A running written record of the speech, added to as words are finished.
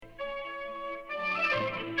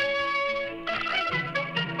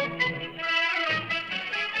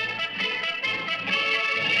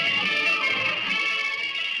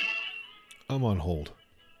I'm on hold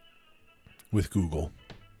with Google.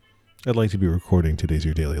 I'd like to be recording today's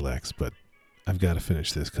Your Daily Lex, but I've got to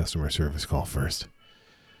finish this customer service call first.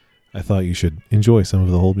 I thought you should enjoy some of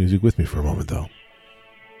the hold music with me for a moment, though.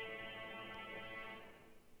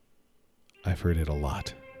 I've heard it a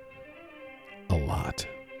lot. A lot.